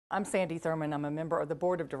I'm Sandy Thurman. I'm a member of the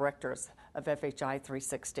Board of Directors of FHI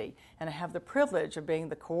 360, and I have the privilege of being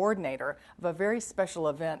the coordinator of a very special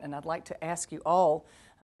event, and I'd like to ask you all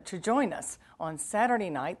to join us on Saturday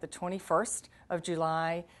night, the 21st of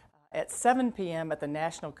July, at 7 p.m. at the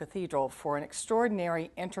National Cathedral for an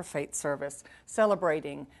extraordinary interfaith service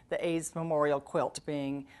celebrating the AIDS Memorial Quilt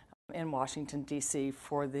being in Washington, D.C.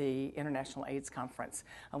 for the International AIDS Conference.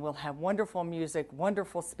 And we'll have wonderful music,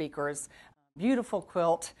 wonderful speakers, beautiful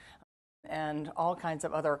quilt, and all kinds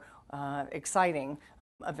of other exciting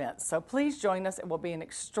events. So please join us. It will be an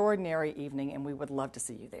extraordinary evening, and we would love to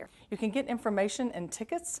see you there. You can get information and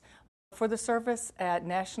tickets for the service at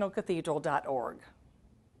nationalcathedral.org.